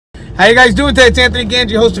How you guys doing today? It's Anthony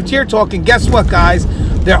Gangi, host of Tier Talk, and guess what, guys?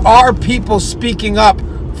 There are people speaking up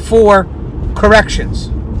for corrections.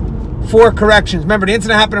 Remember, the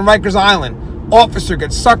incident happened in Rikers Island. Officer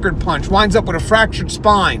gets suckered punched, winds up with a fractured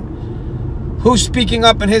spine. Who's speaking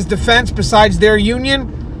up in his defense besides their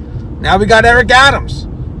union? Now we got Eric Adams,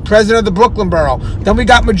 president of the Brooklyn Borough. Then we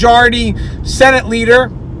got Majority Senate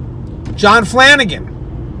Leader John Flanagan.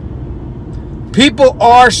 People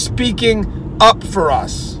are speaking up for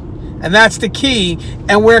us. And that's the key.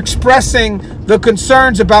 And we're expressing the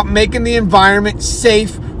concerns about making the environment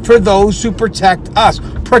safe for those who protect us.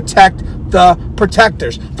 Protect the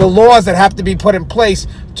protectors. The laws that have to be put in place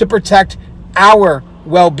to protect our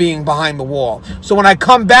well-being behind the wall. So when I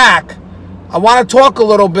come back, I want to talk a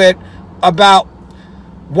little bit about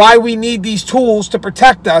why we need these tools to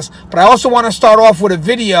protect us. But I also want to start off with a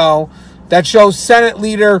video that shows Senate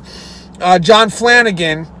Leader John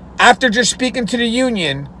Flanagan, after just speaking to the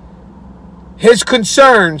union, his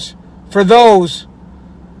concerns for those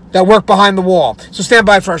that work behind the wall. So stand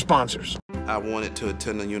by for our sponsors. I wanted to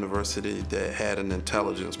attend a university that had an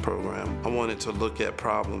intelligence program. I wanted to look at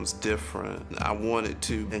problems different. I wanted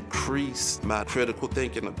to increase my critical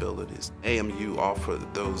thinking abilities. AMU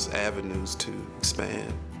offered those avenues to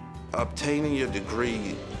expand. Obtaining your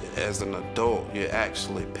degree as an adult, you're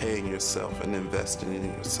actually paying yourself and investing in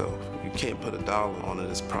yourself. You can't put a dollar on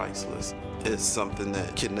it, it's priceless. It's something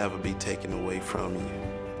that can never be taken away from you.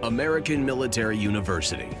 American Military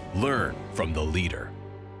University. Learn from the leader.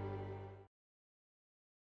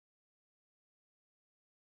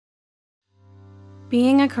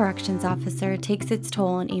 Being a corrections officer takes its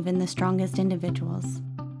toll on even the strongest individuals.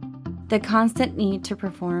 The constant need to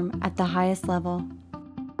perform at the highest level,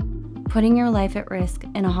 putting your life at risk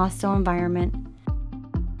in a hostile environment,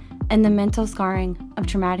 and the mental scarring of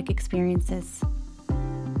traumatic experiences.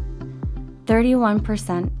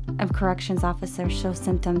 31% of corrections officers show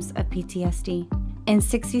symptoms of PTSD, and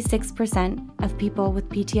 66% of people with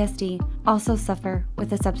PTSD also suffer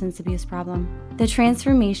with a substance abuse problem. The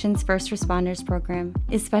Transformations First Responders program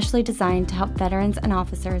is specially designed to help veterans and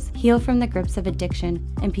officers heal from the grips of addiction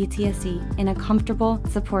and PTSD in a comfortable,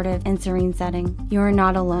 supportive, and serene setting. You are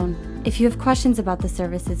not alone. If you have questions about the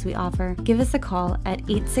services we offer, give us a call at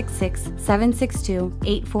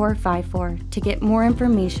 866-762-8454 to get more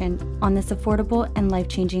information on this affordable and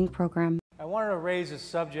life-changing program. I wanted to raise a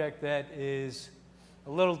subject that is a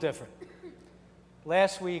little different.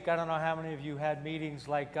 Last week, I don't know how many of you had meetings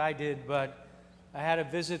like I did, but I had a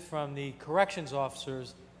visit from the corrections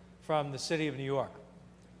officers from the city of New York.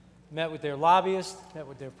 Met with their lobbyist, met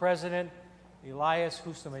with their president, Elias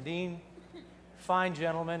Hussein. Fine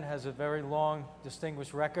gentleman, has a very long,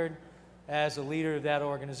 distinguished record as a leader of that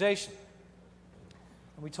organization.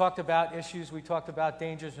 And we talked about issues, we talked about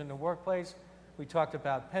dangers in the workplace, we talked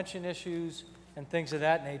about pension issues and things of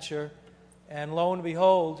that nature. And lo and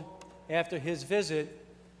behold, after his visit,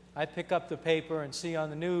 I pick up the paper and see on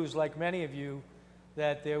the news, like many of you,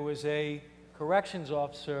 that there was a corrections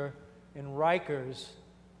officer in Rikers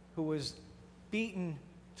who was beaten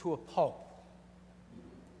to a pulp.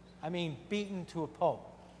 I mean, beaten to a pulp.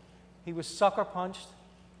 He was sucker punched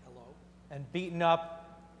and beaten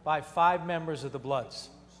up by 5 members of the Bloods.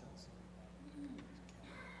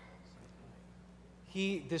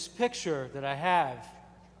 This picture that I have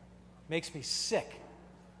makes me sick.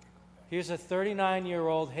 Here's a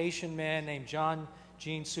 39-year-old Haitian man named Jean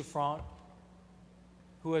Souffrant,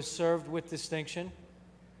 who has served with distinction.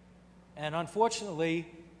 And unfortunately,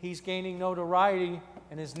 he's gaining notoriety,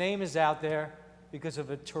 and his name is out there because of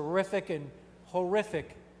a terrific and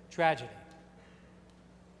horrific tragedy.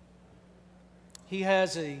 He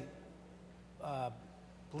has a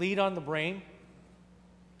bleed on the brain.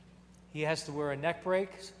 He has to wear a neck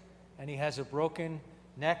brace, and he has a broken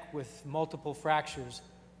neck with multiple fractures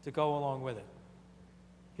to go along with it.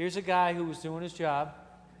 Here's a guy who was doing his job.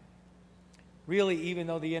 Really, even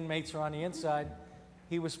though the inmates are on the inside,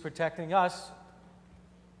 he was protecting us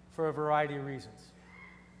for a variety of reasons.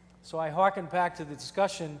 So I hearken back to the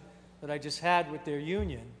discussion that I just had with their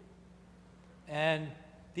union. And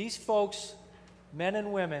these folks, men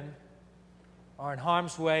and women, are in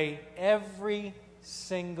harm's way every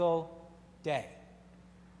single day.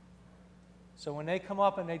 So when they come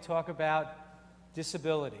up and they talk about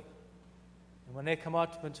disability, and when they come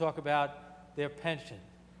up and talk about their pension,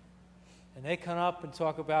 and they come up and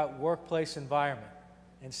talk about workplace environment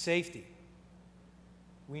and safety,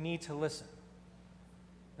 we need to listen.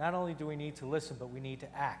 Not only do we need to listen, but we need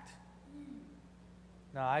to act.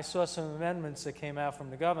 Now, I saw some amendments that came out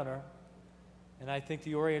from the governor, and I think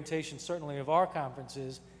the orientation certainly of our conference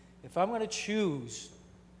is, if I'm going to choose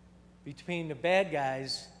between the bad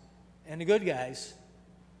guys and the good guys,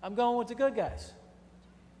 I'm going with the good guys.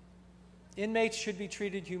 Inmates should be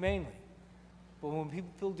treated humanely. But when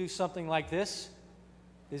people do something like this,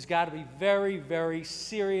 there's got to be very, very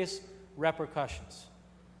serious repercussions.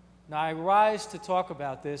 Now, I rise to talk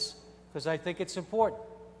about this because I think it's important.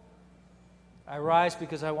 I rise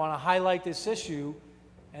because I want to highlight this issue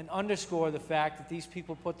and underscore the fact that these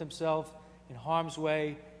people put themselves in harm's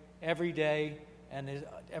way every day, and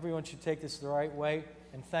everyone should take this the right way,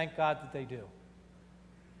 and thank God that they do.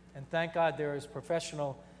 And thank God they're as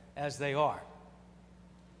professional as they are.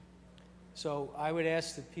 So I would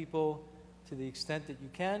ask that people, to the extent that you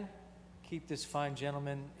can, keep this fine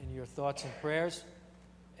gentleman in your thoughts and prayers.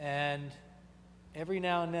 And every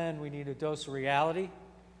now and then we need a dose of reality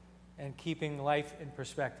and keeping life in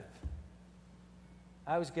perspective.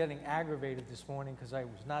 I was getting aggravated this morning because I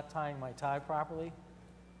was not tying my tie properly.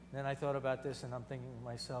 Then I thought about this and I'm thinking to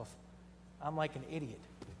myself, I'm like an idiot.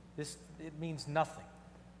 It means nothing.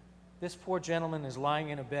 This poor gentleman is lying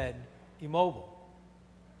in a bed, immobile,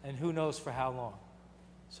 and who knows for how long.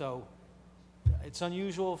 So it's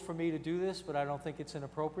unusual for me to do this, but I don't think it's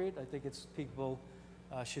inappropriate. I think people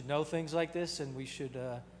should know things like this, and we should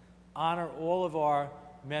honor all of our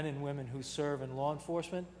men and women who serve in law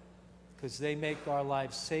enforcement, because they make our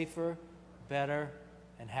lives safer, better,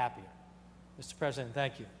 and happier. Mr. President,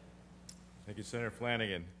 thank you. Thank you, Senator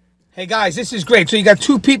Flanagan. Hey, guys, this is great. So you got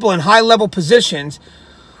two people in high-level positions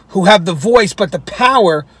who have the voice but the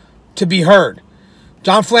power to be heard.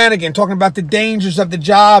 John Flanagan talking about the dangers of the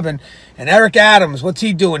job, and Eric Adams, what's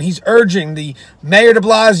he doing? He's urging the Mayor de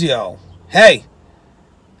Blasio, hey,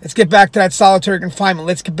 let's get back to that solitary confinement.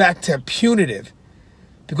 Let's get back to punitive,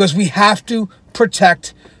 because we have to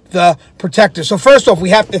protect the protectors. So first off, we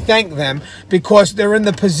have to thank them because they're in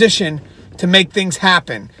the position to make things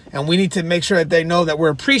happen. And we need to make sure that they know that we're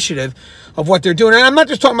appreciative of what they're doing. And I'm not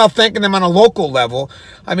just talking about thanking them on a local level.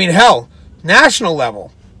 I mean, hell, national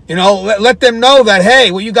level. You know, let them know that,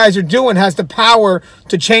 hey, what you guys are doing has the power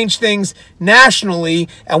to change things nationally,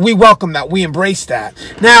 and we welcome that. We embrace that.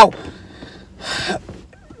 Now,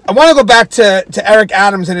 I want to go back to Eric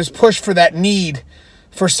Adams and his push for that need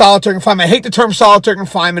for solitary confinement. I hate the term solitary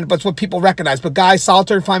confinement, but it's what people recognize. But guys,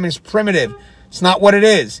 solitary confinement is primitive. It's not what it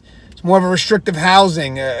is. It's more of a restrictive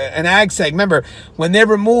housing, an ag seg. Remember, when they're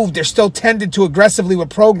removed, they're still tended to aggressively with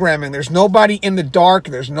programming. There's nobody in the dark.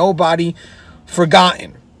 There's nobody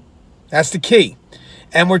forgotten. That's the key.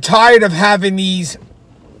 And we're tired of having these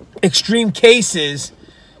extreme cases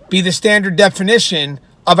be the standard definition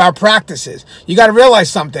of our practices. You got to realize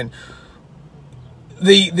something.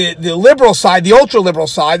 The liberal side, the ultra-liberal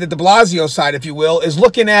side, the de Blasio side, if you will, is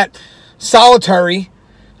looking at solitary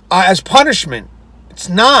as punishment. It's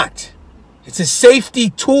not. It's a safety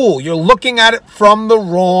tool. You're looking at it from the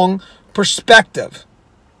wrong perspective.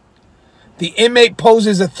 The inmate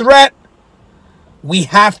poses a threat. We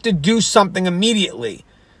have to do something immediately.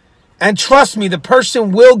 And trust me, the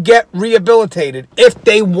person will get rehabilitated if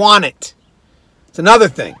they want it. It's another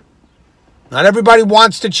thing. Not everybody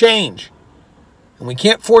wants to change. And we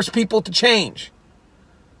can't force people to change.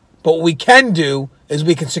 But what we can do is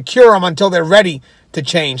we can secure them until they're ready to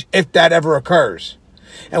change, if that ever occurs.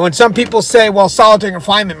 And when some people say, well, solitary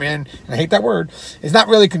confinement, man, and I hate that word, is not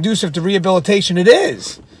really conducive to rehabilitation, it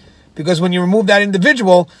is. Because when you remove that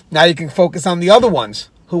individual, now you can focus on the other ones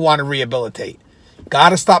who want to rehabilitate. Got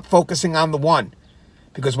to stop focusing on the one.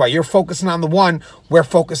 Because while you're focusing on the one, we're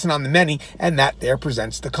focusing on the many, and that there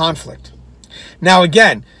presents the conflict. Now,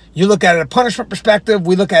 again, you look at it a punishment perspective,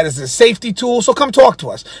 we look at it as a safety tool, so come talk to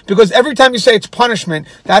us. Because every time you say it's punishment,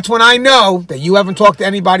 that's when I know that you haven't talked to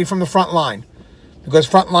anybody from the front line. Because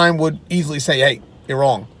front line would easily say, hey, you're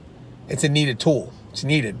wrong. It's a needed tool. It's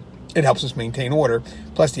needed. It helps us maintain order.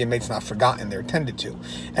 Plus, the inmate's not forgotten. They're attended to.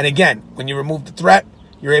 And again, when you remove the threat,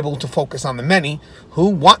 you're able to focus on the many who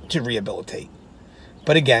want to rehabilitate.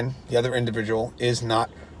 But again, the other individual is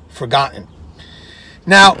not forgotten.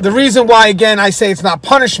 Now, the reason why, again, I say it's not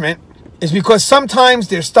punishment is because sometimes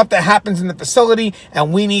there's stuff that happens in the facility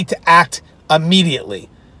and we need to act immediately.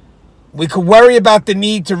 We could worry about the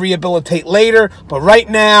need to rehabilitate later, but right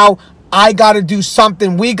now, I got to do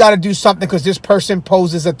something. We got to do something because this person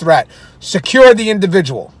poses a threat. Secure the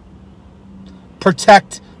individual.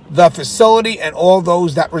 Protect the facility and all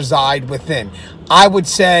those that reside within. I would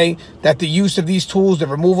say that the use of these tools, the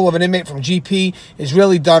removal of an inmate from GP, is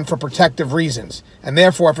really done for protective reasons. And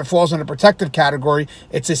therefore, if it falls in a protective category,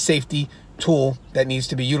 it's a safety tool that needs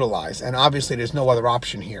to be utilized. And obviously, there's no other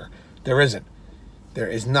option here. There isn't. There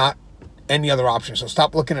is not any other option. So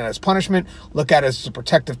stop looking at it as punishment. Look at it as a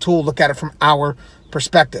protective tool. Look at it from our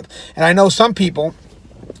perspective. And I know some people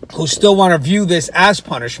who still want to view this as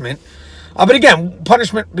punishment. But again,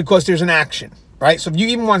 punishment because there's an action, right? So if you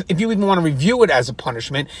even want to review it as a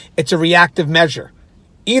punishment, it's a reactive measure.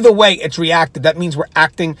 Either way, it's reactive. That means we're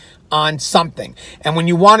acting on something. And when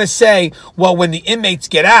you want to say, well, when the inmates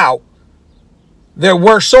get out, they're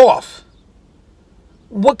worse off.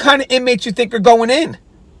 What kind of inmates you think are going in?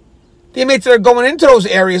 The inmates that are going into those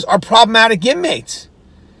areas are problematic inmates.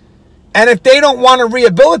 And if they don't want to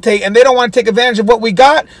rehabilitate and they don't want to take advantage of what we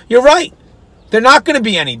got, you're right. They're not going to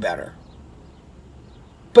be any better.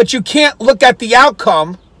 But you can't look at the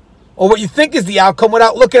outcome or what you think is the outcome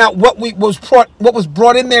without looking at what was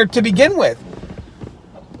brought in there to begin with.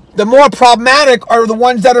 The more problematic are the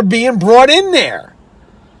ones that are being brought in there.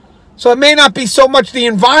 So it may not be so much the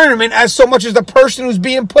environment as so much as the person who's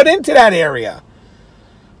being put into that area.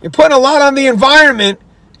 You're putting a lot on the environment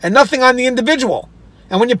and nothing on the individual.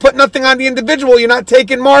 And when you put nothing on the individual, you're not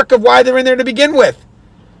taking mark of why they're in there to begin with.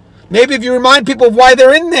 Maybe if you remind people of why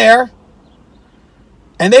they're in there,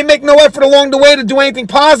 and they make no effort along the way to do anything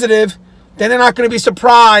positive, then they're not going to be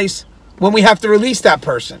surprised when we have to release that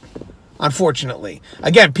person, unfortunately.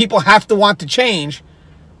 Again, people have to want to change,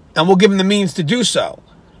 and we'll give them the means to do so.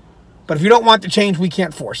 But if you don't want to change, we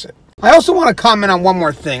can't force it. I also want to comment on one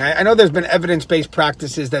more thing. I know there's been evidence-based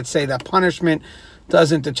practices that say that punishment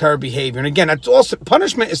doesn't deter behavior. And again, that's also,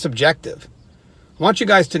 punishment is subjective. I want you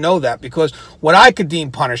guys to know that, because what I could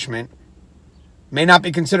deem punishment may not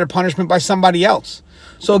be considered punishment by somebody else.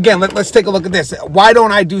 So again, let's take a look at this. Why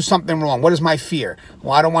don't I do something wrong? What is my fear?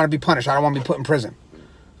 Well, I don't want to be punished. I don't want to be put in prison.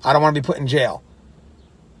 I don't want to be put in jail.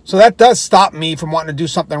 So that does stop me from wanting to do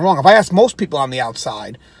something wrong. If I ask most people on the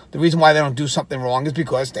outside, the reason why they don't do something wrong is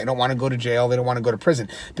because they don't want to go to jail. They don't want to go to prison,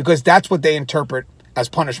 because that's what they interpret as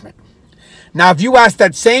punishment. Now, if you ask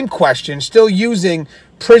that same question, still using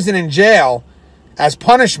prison and jail as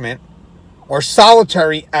punishment, or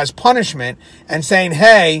solitary as punishment, and saying,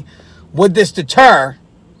 hey, would this deter?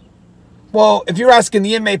 Well, if you're asking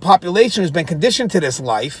the inmate population who's been conditioned to this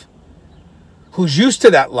life, who's used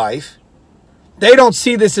to that life, they don't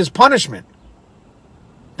see this as punishment.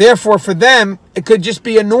 Therefore, for them, it could just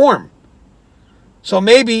be a norm. So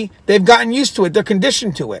maybe they've gotten used to it. They're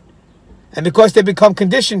conditioned to it. And because they become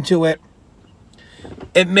conditioned to it,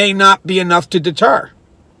 it may not be enough to deter.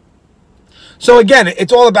 So again,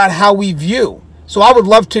 it's all about how we view. So I would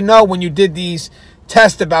love to know, when you did these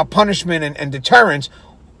tests about punishment and deterrence,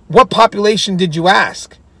 what population did you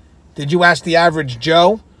ask? Did you ask the average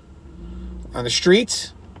Joe on the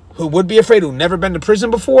streets who would be afraid, who've never been to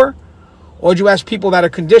prison before? Or did you ask people that are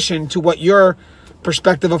conditioned to what your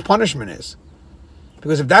perspective of punishment is?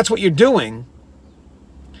 Because if that's what you're doing,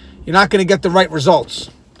 you're not going to get the right results.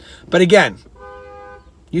 But again,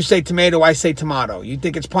 you say tomato, I say tomato. You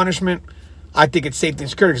think it's punishment, I think it's safety and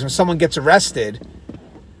security. Because when someone gets arrested,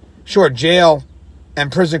 sure, jail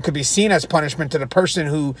and prison could be seen as punishment to the person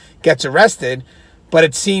who gets arrested, but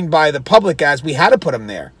it's seen by the public as we had to put them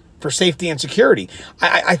there for safety and security.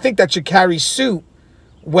 I think that should carry suit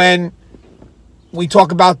when we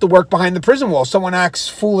talk about the work behind the prison wall. Someone acts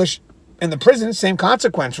foolish in the prison, same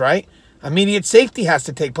consequence, right? Immediate safety has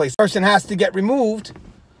to take place. The person has to get removed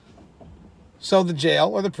so the jail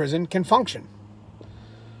or the prison can function.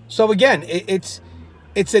 So again, it's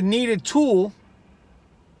a needed tool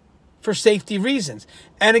for safety reasons.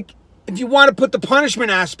 And if you want to put the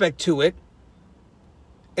punishment aspect to it,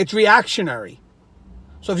 it's reactionary.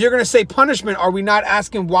 So if you're going to say punishment, are we not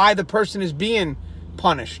asking why the person is being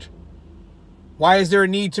punished? Why is there a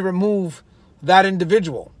need to remove that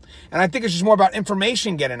individual? And I think it's just more about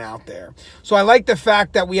information getting out there. So I like the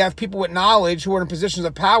fact that we have people with knowledge who are in positions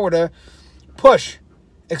of power to push,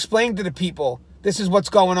 explain to the people, this is what's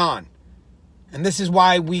going on. And this is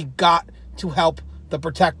why we got to help the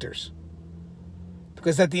protectors.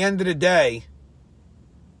 Because at the end of the day,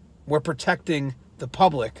 we're protecting the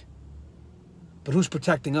public. But who's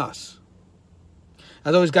protecting us?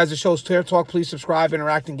 As always, guys, the show's Clear Talk. Please subscribe,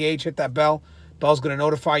 interact, engage, hit that bell. Bell's going to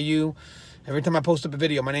notify you every time I post up a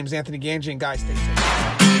video. My name's Anthony Gangi, and guys, stay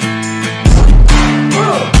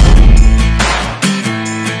safe.